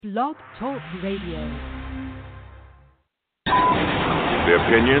Blog Talk Radio. The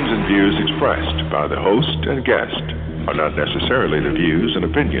opinions and views expressed by the host and guest are not necessarily the views and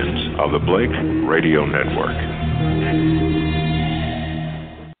opinions of the Blake Radio Network.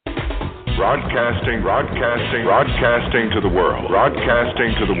 Broadcasting to the world.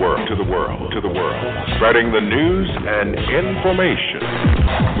 Broadcasting to the world. Spreading the news and information.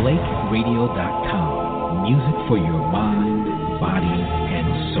 BlakeRadio.com. Music for your mind, body, and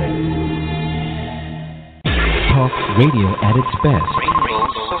soul. Talk radio at its best.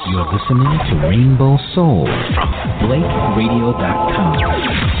 You're listening to Rainbow Soul from BlakeRadio.com.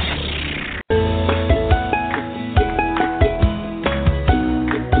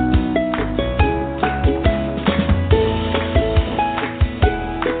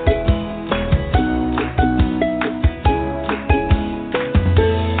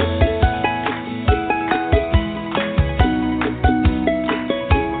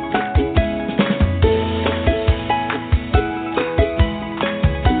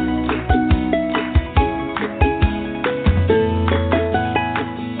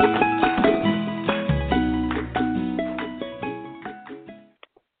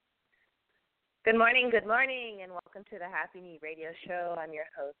 Good morning, and welcome to the Happy Knee Radio Show. I'm your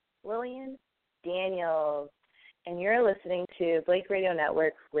host, Lillian Daniels, and you're listening to Blake Radio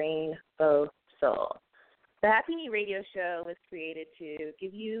Network Rainbow Soul. The Happy Knee Radio Show was created to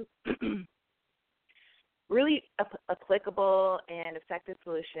give you really applicable and effective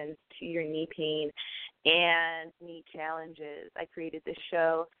solutions to your knee pain and knee challenges. I created this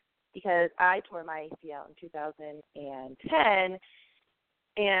show because I tore my ACL in 2010,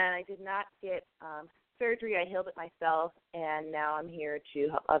 and I did not get surgery. I healed it myself, and now I'm here to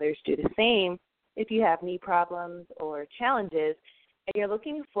help others do the same. If you have knee problems or challenges, and you're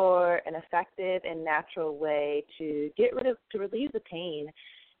looking for an effective and natural way to relieve the pain,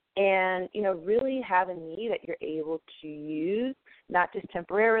 and really have a knee that you're able to use, not just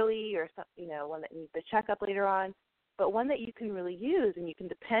temporarily or one that needs a checkup later on, but one that you can really use and you can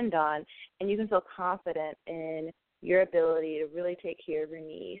depend on, and you can feel confident in your ability to really take care of your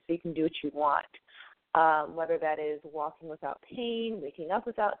knee so you can do what you want. Whether that is walking without pain, waking up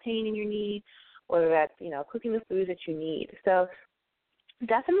without pain in your knee, whether that's, cooking the foods that you need. So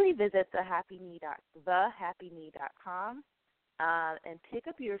definitely visit thehappyknee.com and pick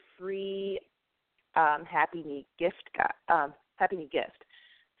up your free Happy Knee gift.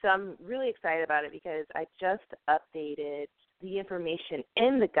 So I'm really excited about it because I just updated the information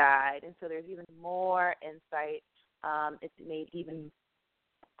in the guide, and so there's even more insight. It's made even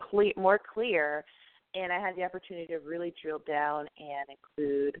more clear. And I had the opportunity to really drill down and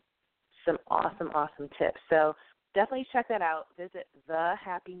include some awesome tips. So definitely check that out. Visit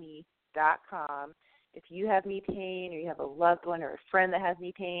thehappyknee.com. If you have knee pain or you have a loved one or a friend that has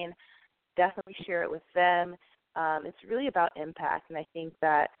knee pain, definitely share it with them. It's really about impact, and I think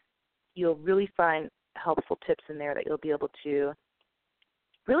that you'll really find helpful tips in there that you'll be able to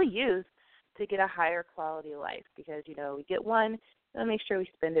really use to get a higher quality of life, because, we get one, we'll make sure we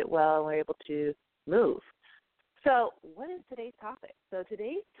spend it well and we're able to move. So what is today's topic? So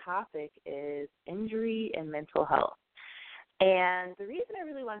today's topic is injury and mental health. And the reason I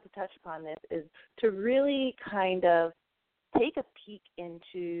really wanted to touch upon this is to really kind of take a peek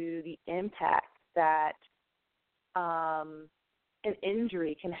into the impact that an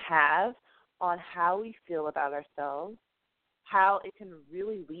injury can have on how we feel about ourselves, how it can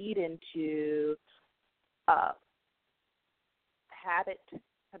really lead into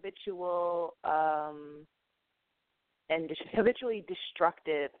habitually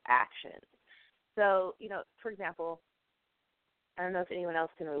destructive actions. So, for example, I don't know if anyone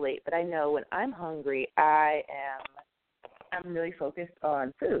else can relate, but I know when I'm hungry, I'm really focused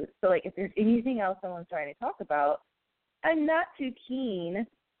on food. So, like, if there's anything else someone's trying to talk about, I'm not too keen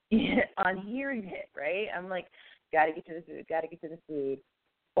on hearing it, right? I'm like, gotta get to the food.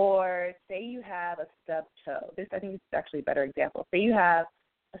 Or say you have a stubbed toe. I think this is actually a better example. Say you have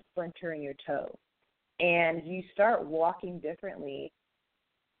a splinter in your toe, and you start walking differently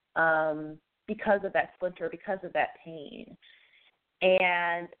because of that splinter, because of that pain.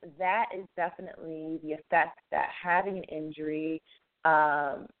 And that is definitely the effect that having an injury,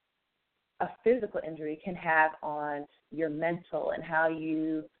 a physical injury, can have on your mental and how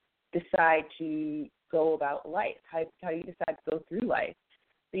you decide to go about life, how you decide to go through life.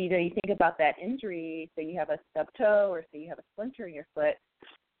 So, you think about that injury, say you have a stubbed toe or say you have a splinter in your foot,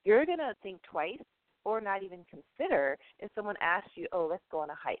 you're going to think twice or not even consider if someone asks you, oh, let's go on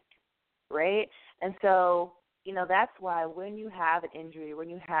a hike, right? And so, that's why when you have an injury, when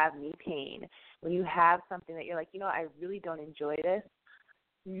you have knee pain, when you have something that you're like, I really don't enjoy this,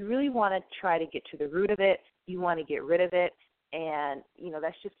 you really want to try to get to the root of it. You want to get rid of it. And,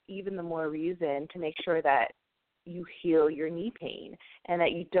 that's just even the more reason to make sure that you heal your knee pain and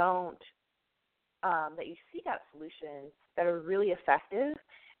that you don't, that you seek out solutions that are really effective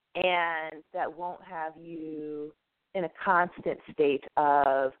and that won't have you in a constant state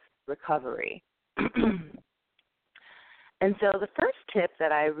of recovery. And so the first tip that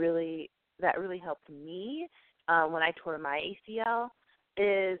really helped me when I tore my ACL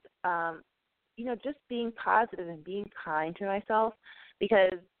is, just being positive and being kind to myself,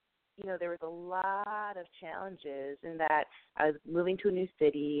 because, there was a lot of challenges in that I was moving to a new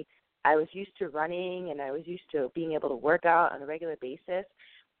city. I was used to running and I was used to being able to work out on a regular basis.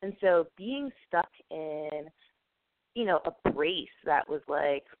 And so being stuck in, a brace that was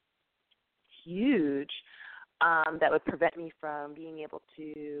like huge, that would prevent me from being able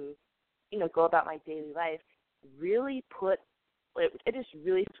to, go about my daily life, really it just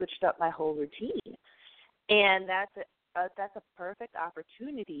really switched up my whole routine. And that's a perfect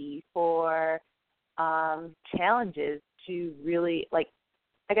opportunity for challenges to really,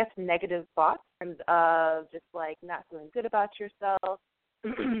 negative thoughts of just not feeling good about yourself,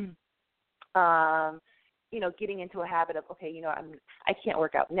 getting into a habit of, I can't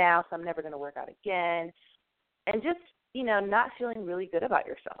work out now, so I'm never going to work out again, and just, not feeling really good about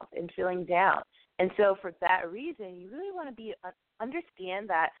yourself and feeling down. And so for that reason, you really want to understand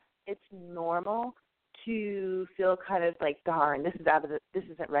that it's normal to feel kind of like, darn, this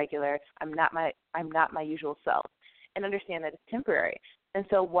isn't regular. I'm not my usual self, and understand that it's temporary. And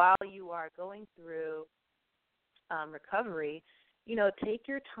so while you are going through recovery, take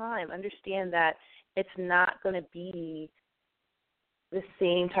your time. Understand that it's not going to be the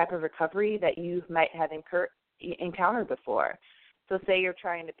same type of recovery that you might have encountered before. So say you're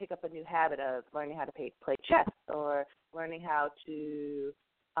trying to pick up a new habit of learning how to play chess or learning how to,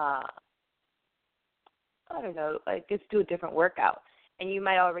 just do a different workout. And you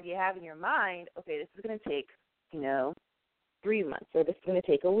might already have in your mind, okay, this is going to take, 3 months, or this is going to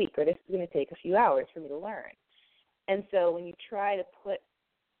take a week, or this is going to take a few hours for me to learn. And so when you try to put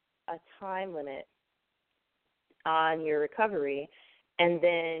a time limit on your recovery, and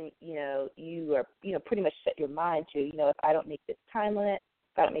then, you are, pretty much set your mind to, if I don't make this time limit,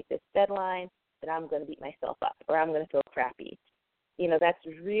 if I don't make this deadline, then I'm going to beat myself up, or I'm going to feel crappy. That's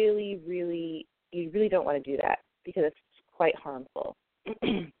really, really, you really don't want to do that, because it's quite harmful.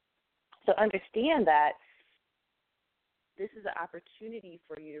 So understand that this is an opportunity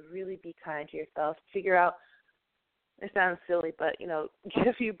for you to really be kind to yourself. Figure out, it sounds silly, but, get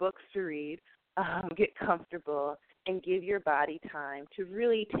a few books to read, get comfortable, and give your body time to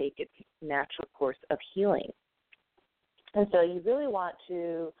really take its natural course of healing. And so you really want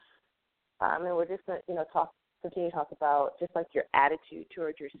to, and we're just going to, continue to talk about just like your attitude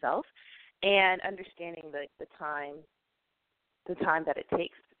towards yourself and understanding the time that it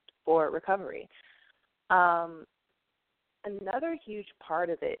takes for recovery. Another huge part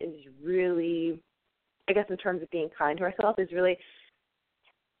of it is really, I guess in terms of being kind to ourselves, is really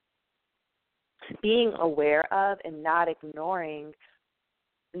being aware of and not ignoring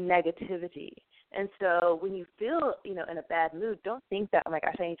negativity. And so when you feel, in a bad mood, don't think that, oh my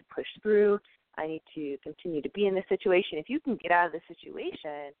gosh, I need to push through, I need to continue to be in this situation. If you can get out of the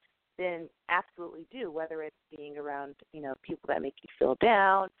situation, then absolutely do, whether it's being around, people that make you feel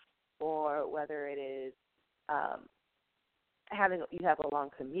down, or whether it is you have a long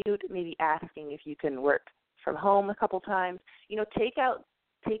commute, maybe asking if you can work from home a couple times. Take out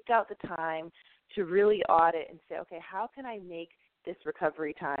the time to really audit and say, okay, how can I make this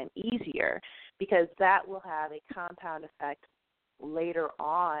recovery time easier? Because that will have a compound effect later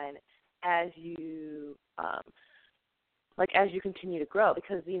on as you as you continue to grow,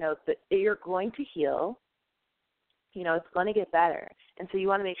 because you're going to heal. It's going to get better. And so you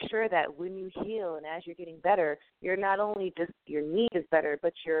want to make sure that when you heal and as you're getting better, you're not only just your need is better,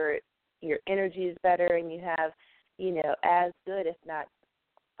 but your energy is better, and you have, as good, if not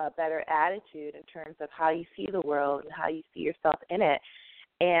a better attitude in terms of how you see the world and how you see yourself in it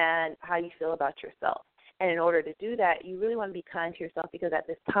and how you feel about yourself. And in order to do that, you really want to be kind to yourself, because at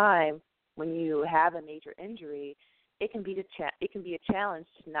this time, when you have a major injury, it can be a challenge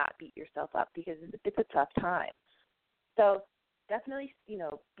to not beat yourself up, because it's a tough time. So definitely,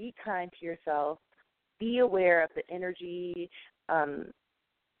 be kind to yourself. Be aware of the energy,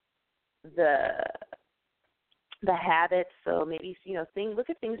 the habits. So maybe, look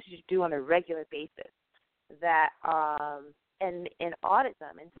at things you do on a regular basis that and audit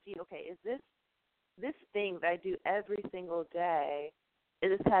them and see, okay, is this thing that I do every single day,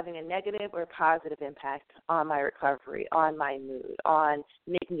 is this having a negative or positive impact on my recovery, on my mood, on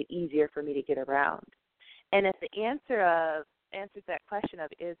making it easier for me to get around? And if the answers that question of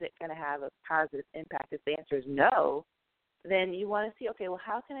is it going to have a positive impact, if the answer is no, then you want to see, okay, well,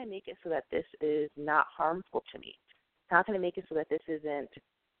 how can I make it so that this is not harmful to me? How can I make it so that this isn't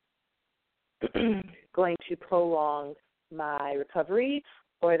going to prolong my recovery,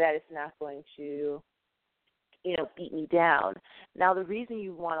 or that it's not going to, beat me down? Now, the reason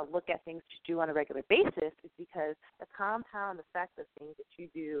you want to look at things to do on a regular basis is because the compound effect of things that you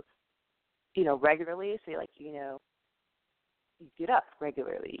do, regularly, say like, you get up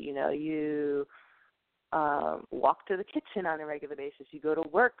regularly, you walk to the kitchen on a regular basis, you go to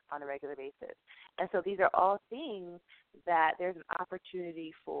work on a regular basis. And so these are all things that there's an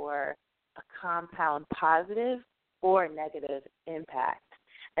opportunity for a compound positive or negative impact.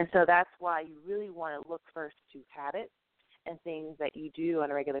 And so that's why you really want to look first to habits and things that you do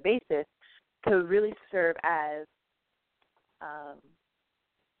on a regular basis to really serve as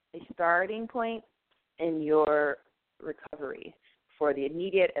a starting point in your recovery for the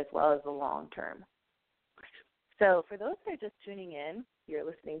immediate as well as the long term. So for those that are just tuning in, you're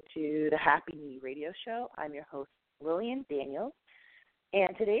listening to the Happy Me Radio Show. I'm your host, Lillian Daniels, and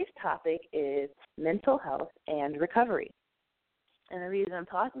today's topic is mental health and recovery. And the reason I'm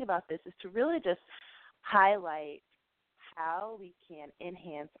talking about this is to really just highlight how we can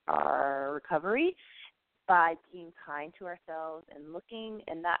enhance our recovery by being kind to ourselves and looking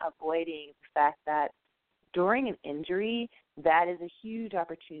and not avoiding the fact that during an injury, that is a huge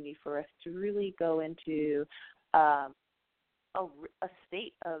opportunity for us to really go into a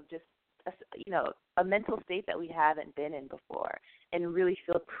state of just, a mental state that we haven't been in before and really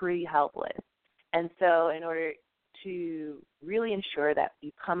feel pretty helpless. And so in order to really ensure that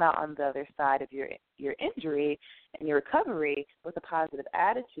you come out on the other side of your injury and your recovery with a positive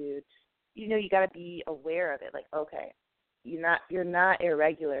attitude, you got to be aware of it. Like, okay, you're not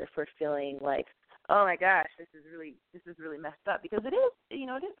irregular for feeling like, oh my gosh, this is really messed up, because it is, it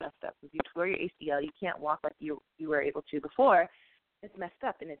is messed up. If you tore your ACL, you can't walk like you were able to before. It's messed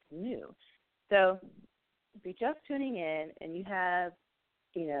up and it's new. So if you're just tuning in and you have,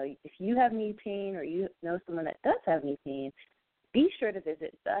 if you have knee pain or you know someone that does have knee pain, be sure to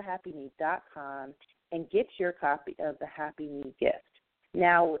visit thehappyknee.com and get your copy of the Happy Knee Gift.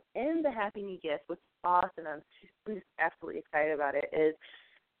 Now, in the Happy Knee Gift, what's awesome, I'm just absolutely excited about it, is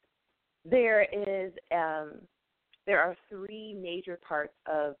there are three major parts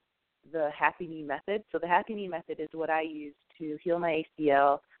of the Happy Knee method. So the Happy Knee method is what I use to heal my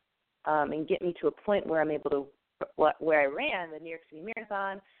ACL and get me to a point where I'm able to, where I ran the New York City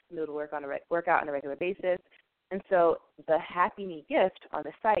Marathon, I'm able to work out on a regular basis. And so the Happy Knee Gift on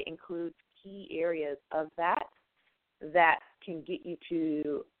the site includes key areas of that can get you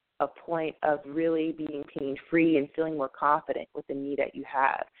to a point of really being pain-free and feeling more confident with the knee that you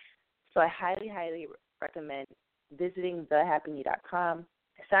have. So I highly, highly recommend visiting thehappyknee.com,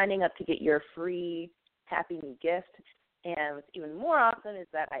 signing up to get your free Happy Knee gift. And what's even more awesome is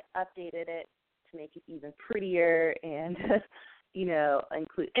that I updated it to make it even prettier and,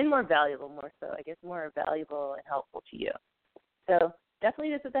 include, and more valuable, more so, I guess, more valuable and helpful to you. So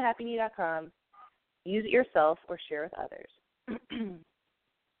definitely visit thehappyknee.com, use it yourself or share with others.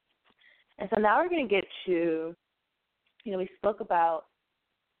 And so now we're going to get to, we spoke about,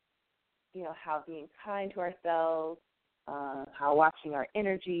 how being kind to ourselves, how watching our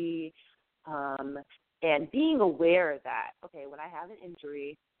energy, and being aware that, okay, when I have an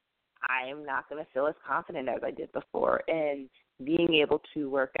injury, I am not going to feel as confident as I did before, and being able to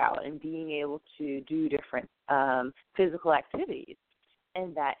work out and being able to do different physical activities,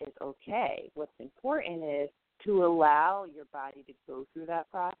 and that is okay. What's important is to allow your body to go through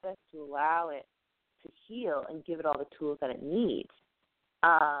that process, to allow it to heal and give it all the tools that it needs.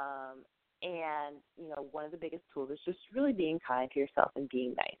 And, one of the biggest tools is just really being kind to yourself and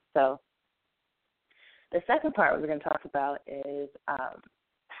being nice. So the second part we're going to talk about is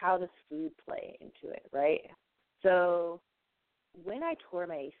how does food play into it, right? So when I tore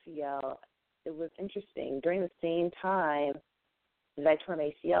my ACL, it was interesting. During the same time that I tore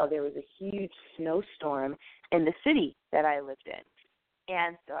my ACL, there was a huge snowstorm in the city that I lived in.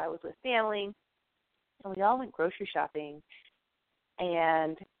 And so I was with family, and we all went grocery shopping,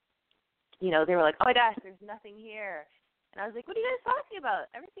 and they were like, oh, my gosh, there's nothing here. And I was like, what are you guys talking about?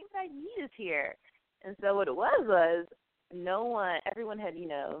 Everything that I need is here. And so what it was everyone had,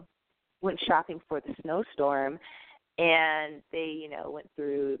 went shopping for the snowstorm, and they, went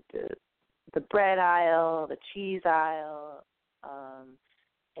through the bread aisle, the cheese aisle,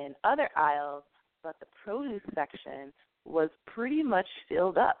 and other aisles, but the produce section was pretty much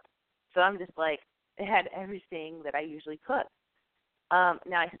filled up. So I'm just like, it had everything that I usually cook. Now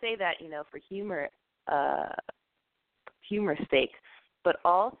I say that, for humor's sake, but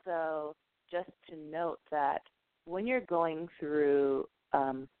also just to note that when you're going through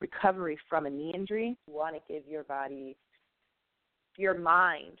recovery from a knee injury, you want to give your body, your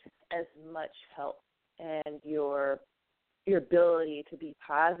mind, as much help and your ability to be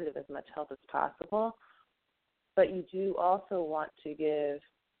positive as much help as possible. But you do also want to give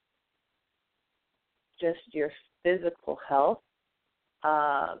just your physical health. It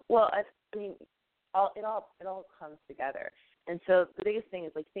all comes together. And so the biggest thing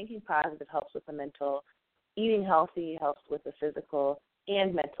is, like, thinking positive helps with the mental, eating healthy helps with the physical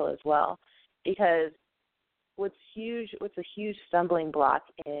and mental as well. Because what's a huge stumbling block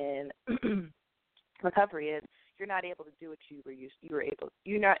in recovery is you're not able to do what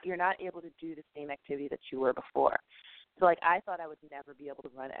you're not able to do the same activity that you were before. So, like, I thought I would never be able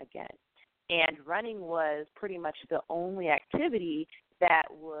to run again. And running was pretty much the only activity that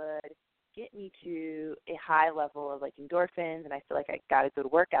would get me to a high level of, like, endorphins, and I feel like I got a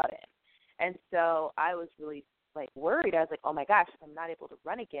good workout in. And so I was really, like, worried. I was like, oh my gosh, if I'm not able to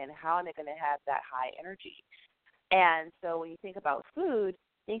run again, how am I going to have that high energy? And so when you think about food,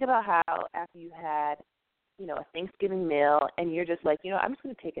 think about how after you had, a Thanksgiving meal and you're just like, I'm just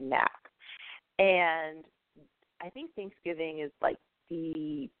going to take a nap. And I think Thanksgiving is, like,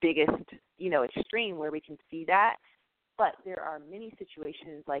 the biggest, extreme where we can see that. But there are many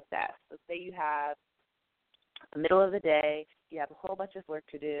situations like that. So say you have the middle of the day, you have a whole bunch of work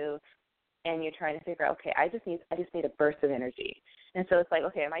to do, and you're trying to figure out, okay, I just need a burst of energy. And so it's like,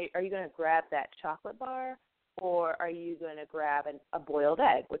 okay, are you going to grab that chocolate bar, or are you going to grab a boiled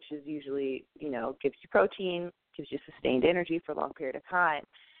egg, which is usually, gives you protein, gives you sustained energy for a long period of time.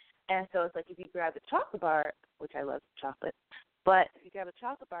 And so it's like, if you grab the chocolate bar, which I love chocolate, but if you grab a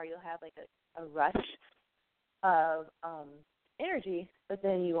chocolate bar, you'll have, like, a rush of energy, but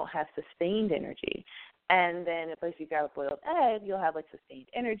then you won't have sustained energy. And then if you grab a boiled egg, you'll have, like, sustained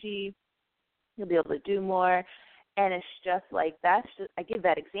energy. You'll be able to do more. And it's just like, I give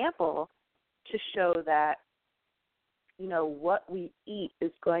that example to show that, what we eat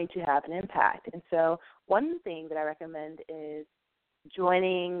is going to have an impact. And so one thing that I recommend is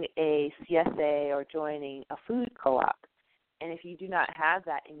joining a CSA or joining a food co-op. And if you do not have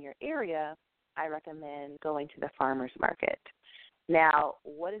that in your area, I recommend going to the farmer's market. Now,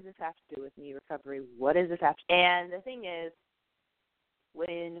 what does this have to do with knee recovery? What does this have to do? And the thing is,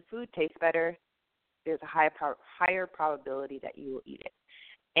 when food tastes better, there's a higher probability that you will eat it.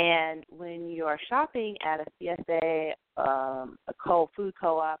 And when you are shopping at a CSA, a food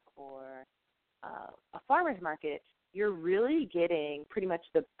co-op, or a farmer's market, you're really getting pretty much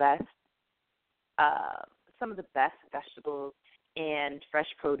the best, some of the best vegetables and fresh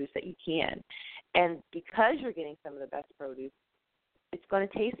produce that you can. And because you're getting some of the best produce, it's going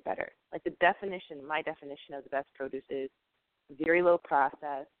to taste better. Like, my definition of the best produce is very low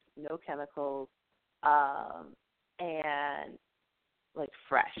processed, no chemicals, and, like,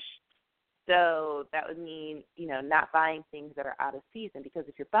 fresh. So that would mean, not buying things that are out of season, because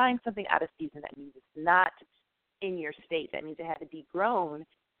if you're buying something out of season, that means it's not in your state. That means it had to be grown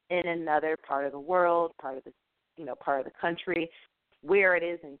in another part of the world, part of the country, where it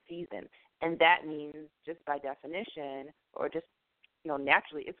is in season. And that means, just by definition, or just,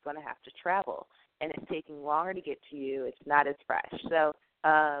 naturally, it's going to have to travel. And it's taking longer to get to you. It's not as fresh. So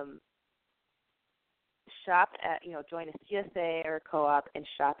shop at, join a CSA or a co-op and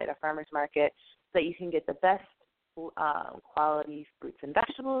shop at a farmer's market so that you can get the best quality fruits and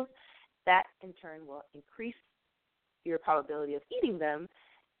vegetables. That, in turn, will increase your probability of eating them.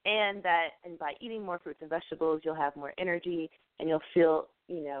 And by eating more fruits and vegetables, you'll have more energy, and you'll feel,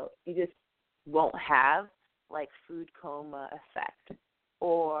 you just won't have, like, food coma effect,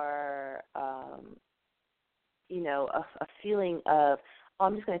 or, a feeling of, oh,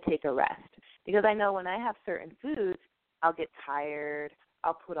 I'm just going to take a rest. Because I know when I have certain foods, I'll get tired,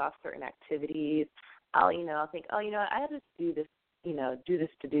 I'll put off certain activities, I'll think, oh, I have to do this, do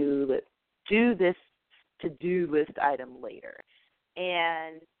this to-do list item later.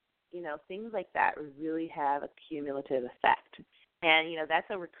 And, things like that really have a cumulative effect. And, that's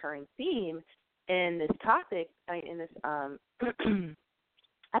a recurring theme in this topic, in this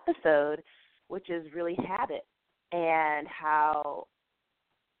episode, which is really habit, and how,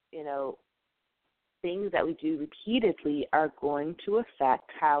 things that we do repeatedly are going to affect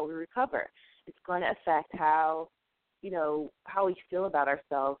how we recover. It's going to affect how we feel about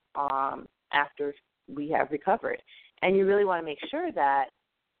ourselves after we have recovered. And you really want to make sure that,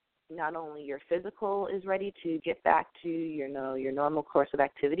 not only your physical is ready to get back to your normal course of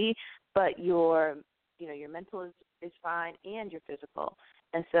activity, but your mental is fine and your physical.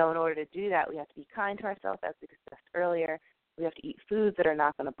 And so in order to do that, we have to be kind to ourselves, as we discussed earlier. We have to eat foods that are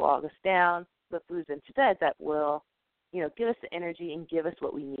not going to bog us down, but foods instead that will, give us the energy and give us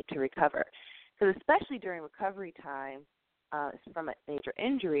what we need to recover. So especially during recovery time from a major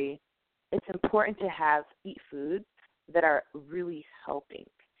injury, it's important to eat foods that are really helping,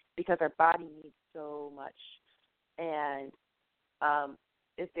 because our body needs so much. And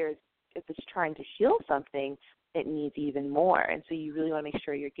if it's trying to heal something, it needs even more. And so you really want to make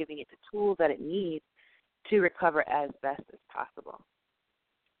sure you're giving it the tools that it needs to recover as best as possible.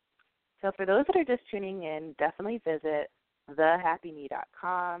 So for those that are just tuning in, definitely visit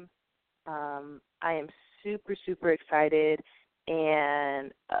thehappyknee.com. I am super, super excited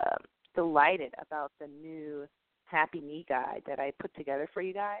and delighted about the new Happy Knee guide that I put together for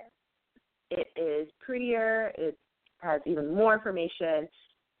you guys. It is prettier. It has even more information.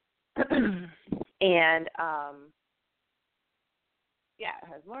 And, it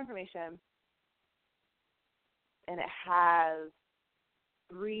has more information. And it has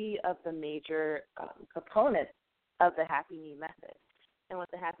 3 of the major components of the Happy Knee method. And what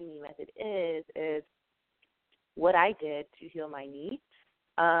the Happy Knee method is what I did to heal my knee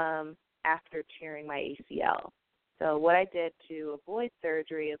after tearing my ACL. So what I did to avoid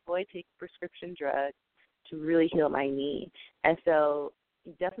surgery, avoid taking prescription drugs, to really heal my knee. And so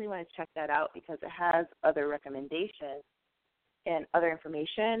you definitely want to check that out, because it has other recommendations and other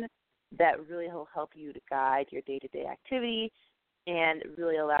information that really will help you to guide your day-to-day activity and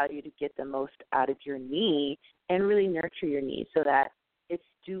really allow you to get the most out of your knee and really nurture your knee so that it's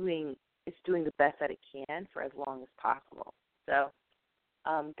doing the best that it can for as long as possible. So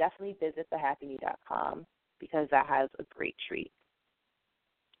definitely visit thehappyknee.com, because that has a great treat.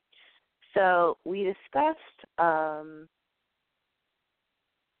 So we discussed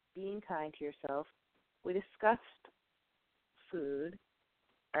being kind to yourself. We discussed food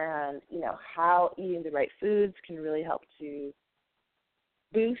and, how eating the right foods can really help to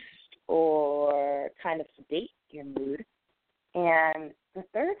boost or kind of sedate your mood. And the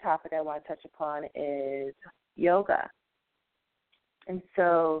third topic I want to touch upon is yoga. And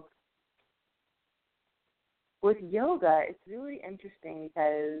so with yoga, it's really interesting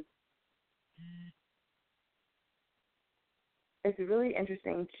because it's really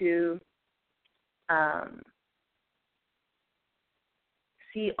interesting to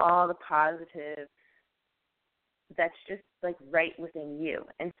see all the positive that's just like right within you.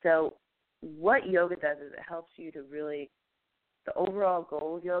 And so what yoga does is it helps you to really, the overall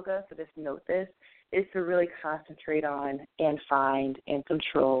goal of yoga, so just note this, is to really concentrate on and find and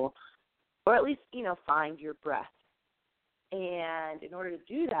control, or at least, find your breath. And in order to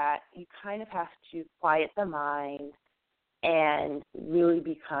do that, you kind of have to quiet the mind and really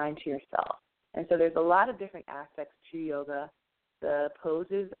be kind to yourself. And so there's a lot of different aspects to yoga. The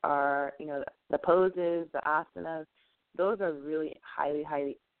poses are, the poses, the asanas, those are really highly,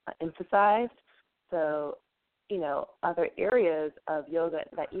 highly emphasized. So, other areas of yoga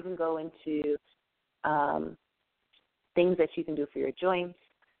that even go into things that you can do for your joints,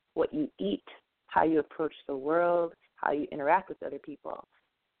 what you eat, how you approach the world, how you interact with other people.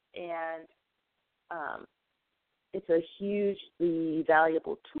 And it's a hugely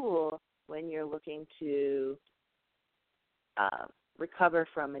valuable tool when you're looking to recover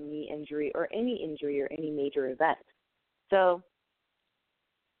from a knee injury or any major event. So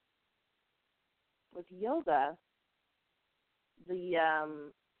with yoga, the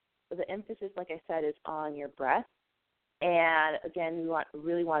emphasis, like I said, is on your breath. And again, you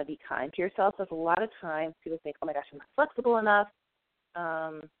really want to be kind to yourself. So a lot of times people think, oh my gosh, I'm not flexible enough.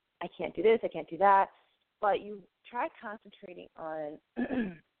 I can't do this, I can't do that. But you try concentrating on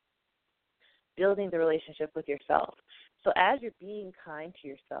building the relationship with yourself. So as you're being kind to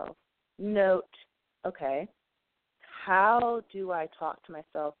yourself, note, okay, how do I talk to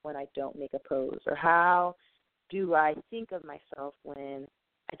myself when I don't make a pose? Or how do I think of myself when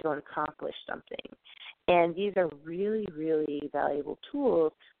I don't accomplish something? And these are really, really valuable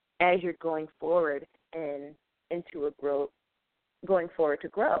tools as you're going forward going forward to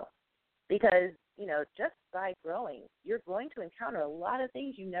grow. Because, just by growing, you're going to encounter a lot of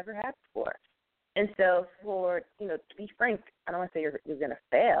things you never had before. And so to be frank, I don't want to say you're going to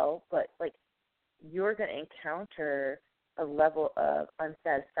fail, but, you're going to encounter a level of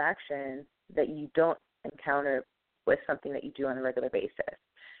unsatisfaction that you don't encounter with something that you do on a regular basis.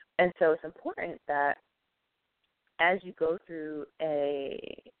 And so it's important that as you go through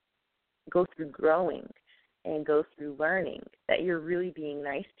growing, and go through learning, that you're really being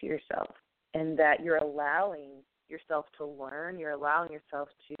nice to yourself and that you're allowing yourself to learn, you're allowing yourself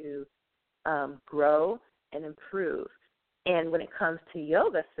to grow and improve. And when it comes to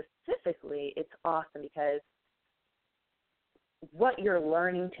yoga specifically, it's awesome because what you're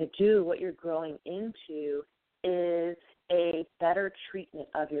learning to do, what you're growing into is a better treatment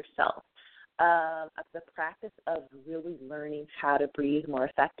of yourself, of the practice of really learning how to breathe more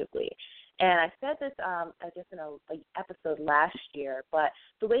effectively. And I said this just in an episode last year, but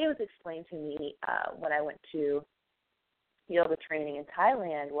the way it was explained to me when I went to yoga training in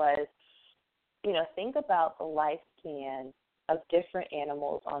Thailand was, think about the lifespan of different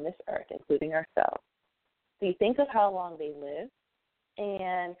animals on this earth, including ourselves. So you think of how long they live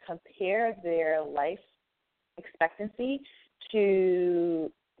and compare their life expectancy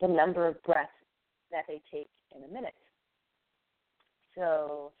to the number of breaths that they take in a minute.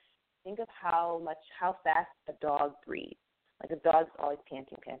 So think of how fast a dog breathes. Like a dog's always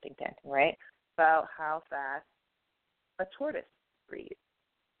panting, right? About how fast a tortoise breathes.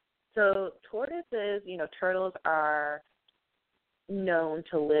 So tortoises, turtles are known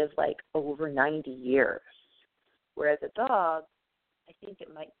to live like over 90 years, whereas a dog, I think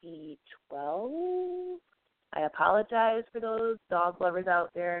it might be 12. I apologize for those dog lovers out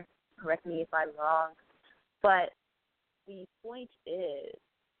there. Correct me if I'm wrong. But the point is,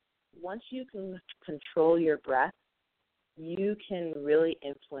 once you can control your breath, you can really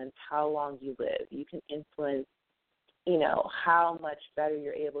influence how long you live. You can influence, how much better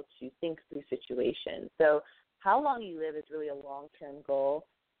you're able to think through situations. So how long you live is really a long-term goal,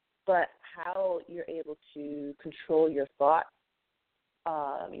 but how you're able to control your thoughts,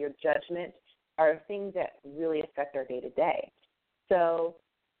 your judgment, are things that really affect our day-to-day. So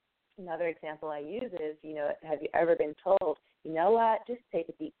another example I use is, have you ever been told, you know what, just take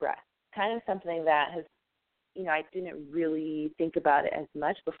a deep breath? Kind of something that has, I didn't really think about it as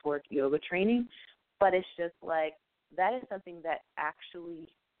much before yoga training, but it's just like that is something that actually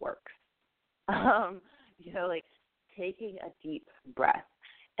works. Like taking a deep breath.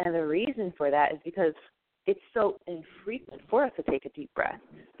 And the reason for that is because it's so infrequent for us to take a deep breath.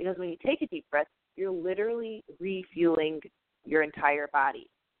 Because when you take a deep breath, you're literally refueling your entire body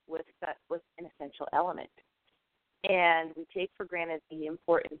with an essential element. And we take for granted the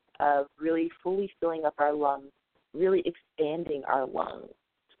importance of really fully filling up our lungs, really expanding our lungs,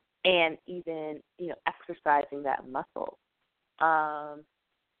 and even, exercising that muscle.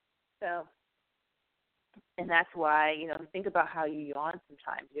 And that's why, think about how you yawn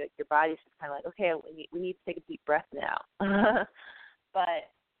sometimes. Your body's just kind of like, okay, we need to take a deep breath now. But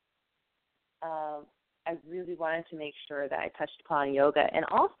I really wanted to make sure that I touched upon yoga. And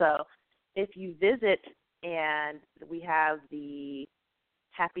also, if you visit, and we have the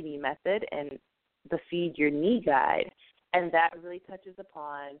Happy Knee Method and the Feed Your Knee Guide, and that really touches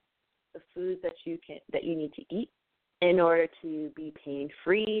upon the foods that you need to eat in order to be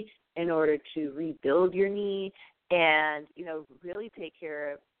pain-free, in order to rebuild your knee, and really take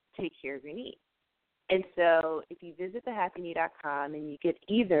care of your knee. And so, if you visit thehappyknee.com and you get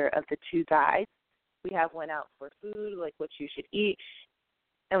either of the two guides, we have one out for food, like what you should eat,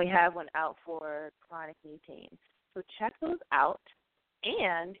 and we have one out for chronic knee pain. So check those out,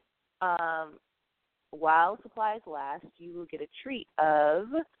 and while supplies last, you will get a treat of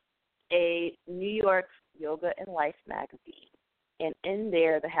a New York Yoga and Life magazine. And in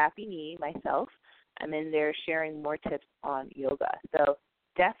there, the Happy Knee, myself, I'm in there sharing more tips on yoga. So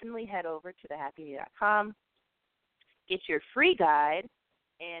definitely head over to thehappyknee.com, get your free guide,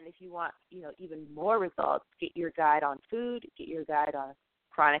 and if you want, even more results, get your guide on food, get your guide on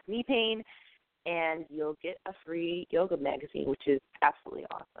chronic knee pain, and you'll get a free yoga magazine, which is absolutely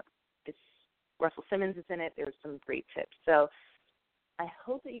awesome. Russell Simmons is in it. There's some great tips. So I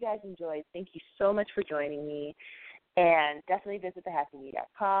hope that you guys enjoyed. Thank you so much for joining me. And definitely visit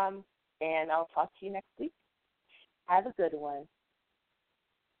thehappyknee.com, and I'll talk to you next week. Have a good one.